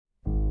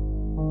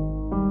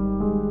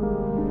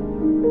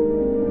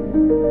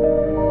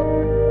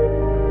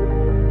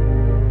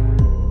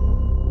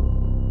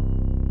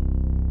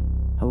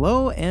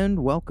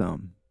and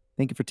welcome.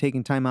 Thank you for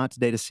taking time out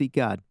today to seek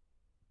God.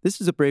 This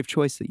is a brave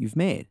choice that you've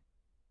made.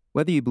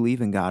 Whether you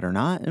believe in God or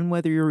not, and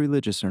whether you're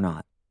religious or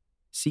not,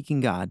 seeking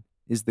God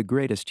is the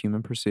greatest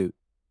human pursuit.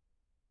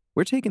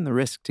 We're taking the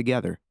risk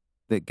together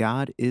that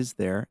God is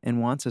there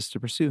and wants us to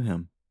pursue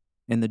Him,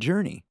 and the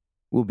journey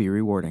will be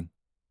rewarding.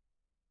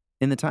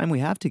 In the time we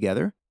have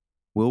together,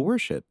 we'll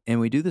worship, and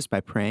we do this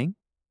by praying,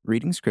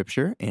 reading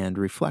Scripture, and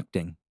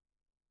reflecting.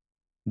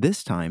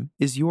 This time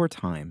is your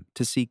time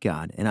to seek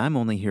God, and I'm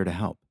only here to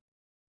help.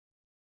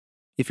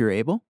 If you're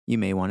able, you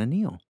may want to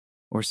kneel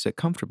or sit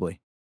comfortably.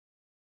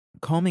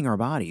 Calming our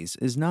bodies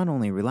is not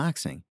only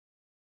relaxing,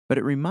 but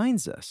it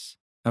reminds us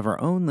of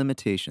our own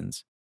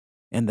limitations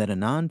and that a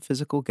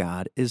non-physical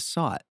God is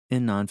sought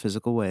in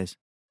non-physical ways.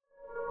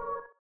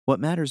 What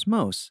matters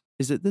most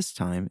is that this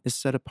time is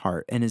set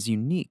apart and is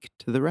unique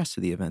to the rest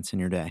of the events in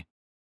your day.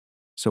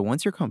 So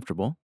once you're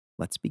comfortable,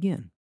 let's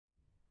begin.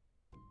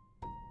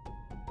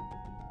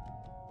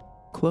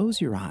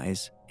 Close your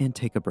eyes and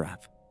take a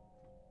breath.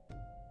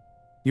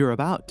 You're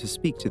about to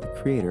speak to the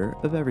Creator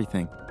of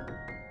everything.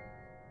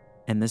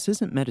 And this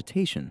isn't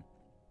meditation,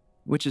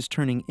 which is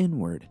turning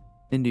inward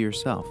into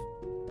yourself,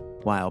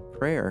 while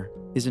prayer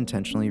is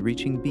intentionally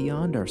reaching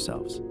beyond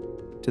ourselves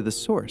to the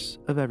source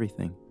of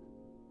everything.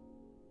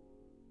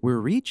 We're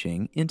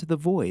reaching into the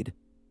void,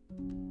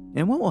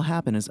 and what will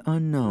happen is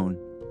unknown.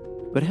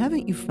 But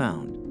haven't you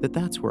found that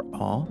that's where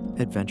all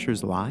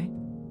adventures lie?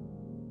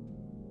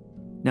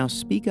 Now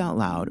speak out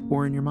loud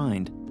or in your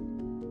mind.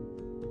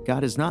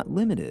 God is not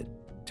limited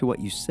to what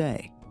you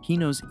say. He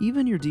knows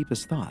even your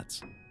deepest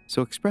thoughts,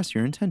 so express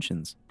your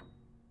intentions.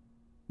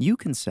 You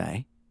can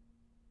say,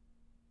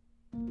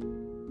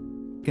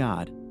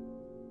 God,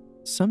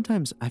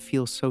 sometimes I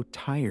feel so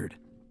tired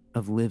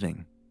of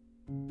living,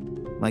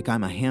 like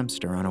I'm a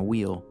hamster on a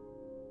wheel.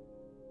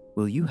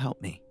 Will you help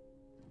me?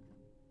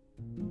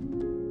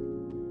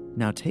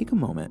 Now take a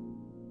moment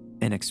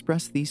and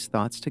express these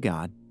thoughts to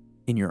God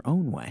in your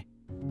own way.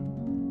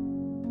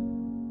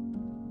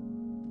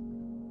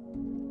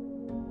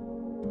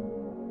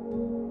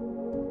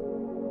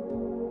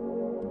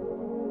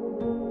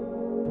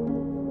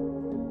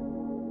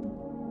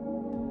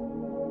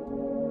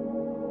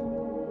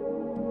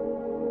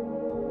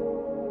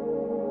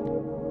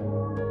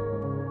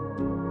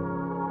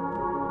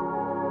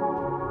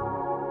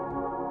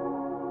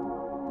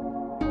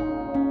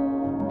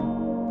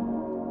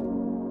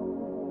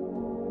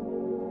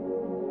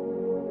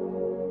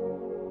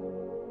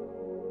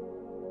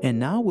 And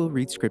now we'll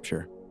read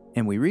Scripture.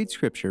 And we read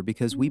Scripture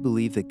because we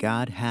believe that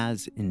God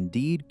has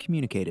indeed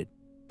communicated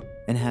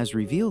and has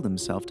revealed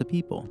Himself to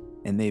people,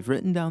 and they've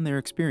written down their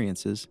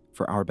experiences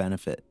for our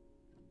benefit.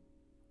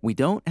 We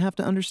don't have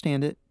to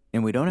understand it,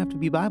 and we don't have to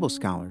be Bible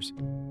scholars,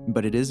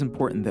 but it is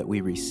important that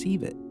we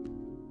receive it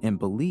and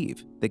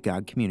believe that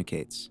God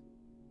communicates.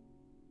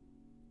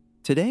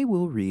 Today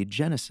we'll read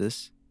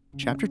Genesis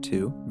chapter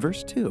 2,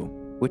 verse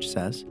 2, which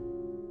says,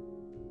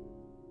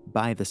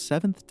 By the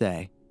seventh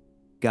day,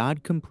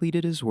 God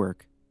completed His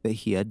work that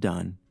He had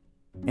done,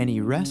 and He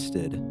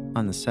rested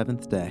on the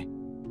seventh day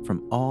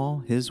from all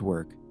His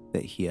work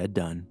that He had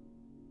done.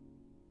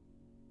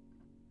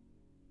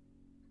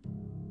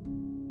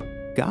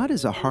 God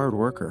is a hard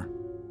worker.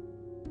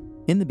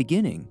 In the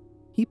beginning,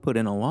 He put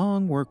in a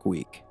long work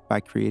week by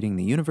creating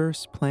the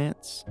universe,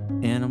 plants,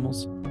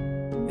 animals,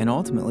 and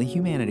ultimately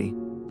humanity.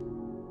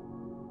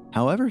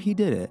 However He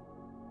did it,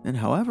 and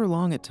however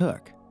long it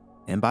took,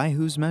 and by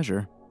whose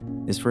measure,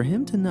 is for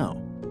Him to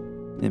know,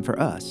 and for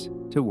us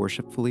to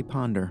worshipfully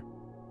ponder.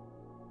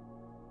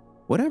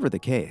 Whatever the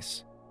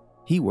case,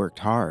 He worked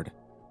hard,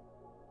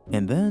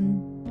 and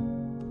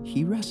then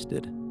He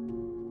rested.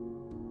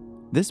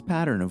 This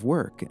pattern of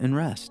work and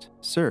rest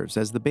serves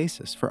as the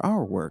basis for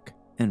our work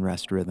and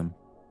rest rhythm.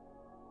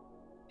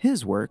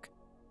 His work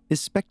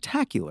is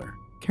spectacular,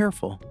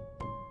 careful,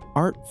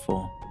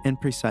 artful, and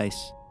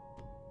precise.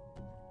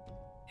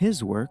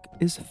 His work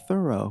is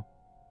thorough,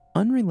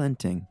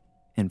 unrelenting,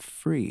 and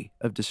free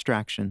of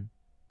distraction.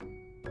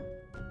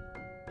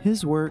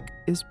 His work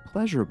is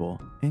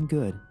pleasurable and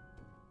good.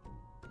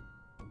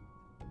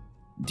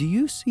 Do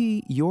you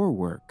see your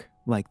work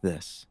like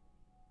this?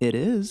 It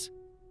is.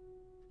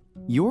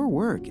 Your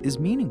work is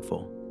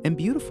meaningful and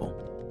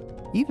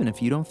beautiful, even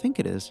if you don't think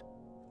it is.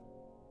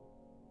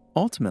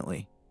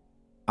 Ultimately,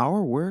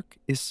 our work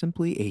is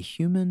simply a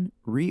human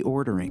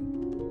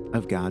reordering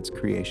of God's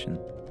creation.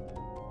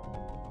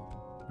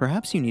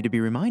 Perhaps you need to be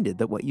reminded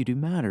that what you do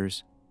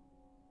matters,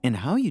 and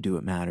how you do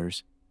it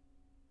matters.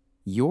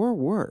 Your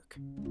work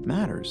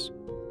matters.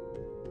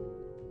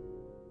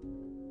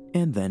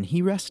 And then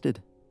He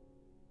rested.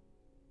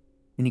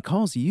 And He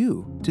calls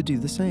you to do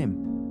the same.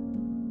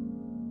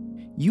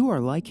 You are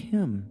like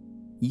Him.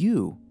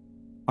 You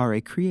are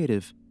a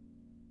creative.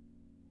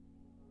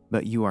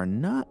 But you are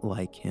not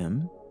like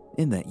Him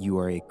in that you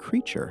are a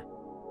creature.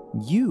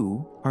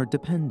 You are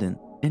dependent,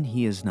 and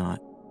He is not.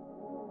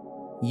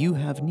 You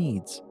have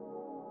needs,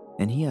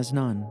 and He has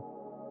none.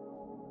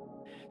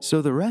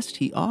 So the rest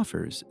He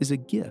offers is a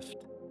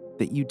gift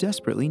that you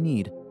desperately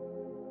need.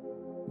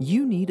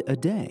 You need a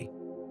day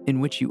in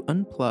which you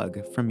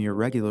unplug from your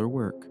regular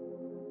work.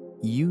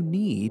 You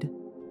need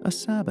a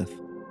Sabbath.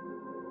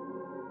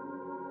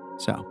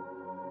 So,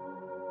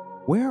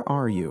 where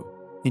are you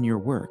in your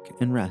work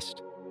and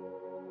rest?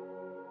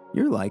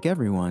 You're like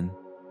everyone,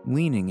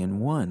 leaning in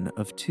one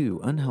of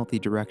two unhealthy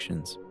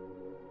directions.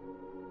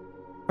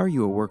 Are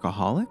you a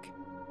workaholic?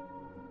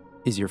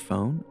 Is your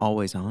phone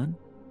always on?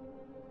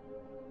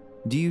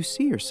 Do you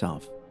see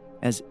yourself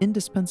as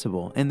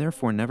indispensable and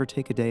therefore never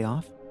take a day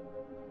off?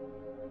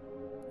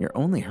 You're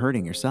only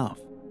hurting yourself.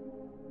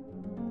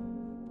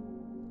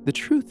 The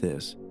truth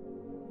is,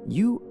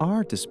 you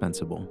are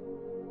dispensable.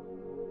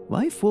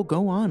 Life will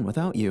go on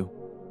without you.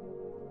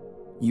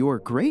 Your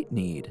great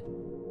need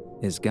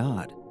is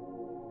God,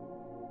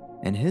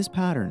 and His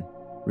pattern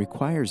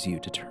requires you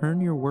to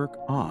turn your work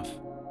off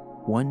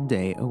one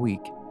day a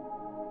week.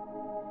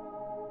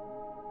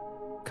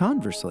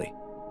 Conversely,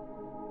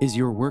 is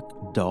your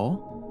work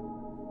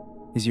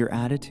dull? Is your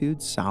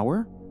attitude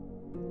sour?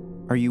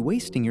 Are you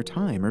wasting your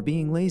time or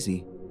being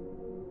lazy?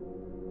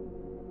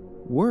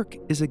 Work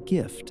is a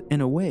gift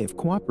and a way of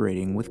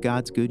cooperating with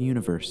God's good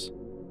universe.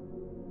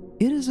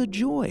 It is a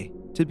joy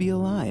to be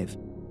alive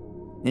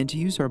and to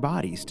use our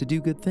bodies to do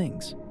good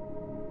things.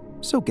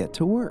 So get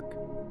to work.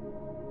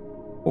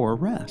 Or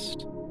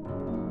rest.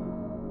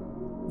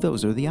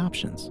 Those are the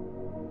options.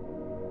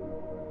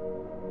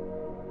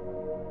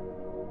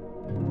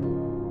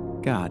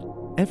 God,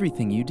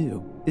 everything you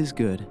do is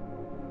good.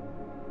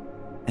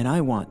 And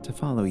I want to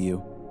follow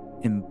you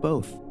in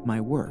both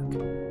my work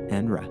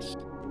and rest.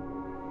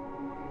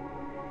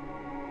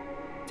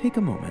 Take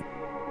a moment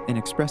and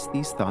express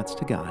these thoughts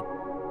to God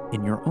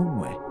in your own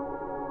way.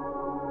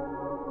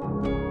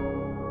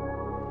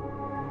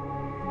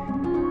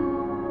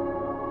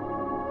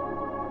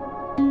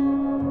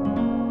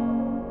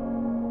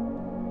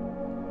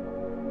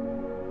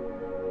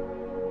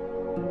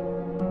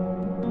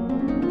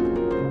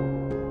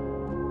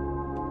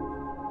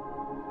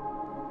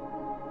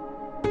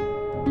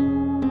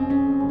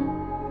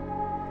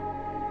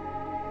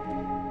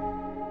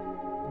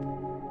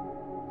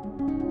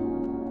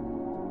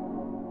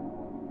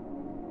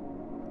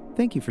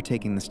 Thank you for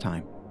taking this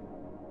time.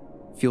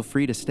 Feel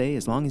free to stay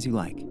as long as you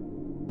like.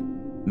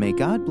 May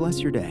God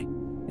bless your day,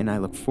 and I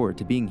look forward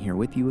to being here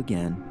with you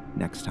again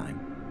next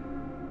time.